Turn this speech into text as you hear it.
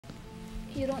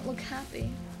You don't look happy.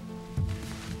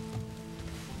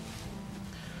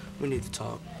 We need to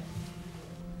talk.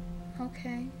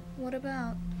 Okay, what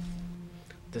about?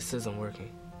 This isn't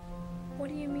working. What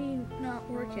do you mean, not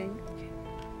working?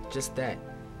 Just that.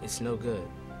 It's no good.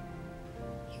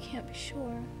 You can't be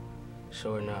sure.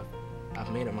 Sure enough,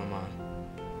 I've made up my mind.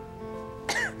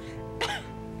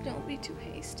 Don't be too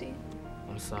hasty.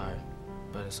 I'm sorry,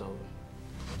 but it's over.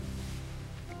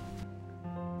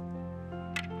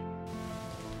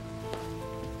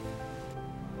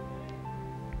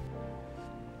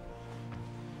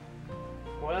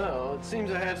 Well, it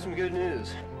seems I have some good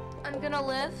news. I'm gonna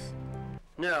live?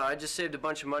 No, I just saved a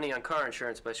bunch of money on car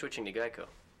insurance by switching to Geico.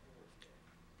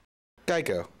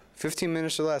 Geico. 15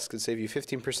 minutes or less could save you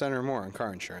 15% or more on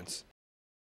car insurance.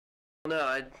 No,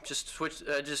 I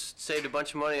just saved a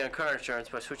bunch of money on car insurance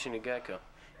by switching to Geico.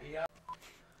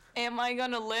 Am I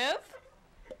gonna live?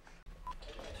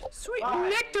 Sweet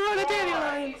nectar on a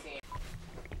dandelion.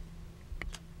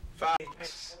 5.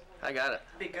 I got it.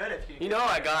 Be good if you. You know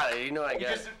I got it. You know I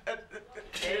got it.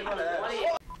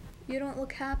 You don't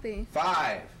look happy.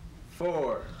 5,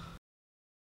 4,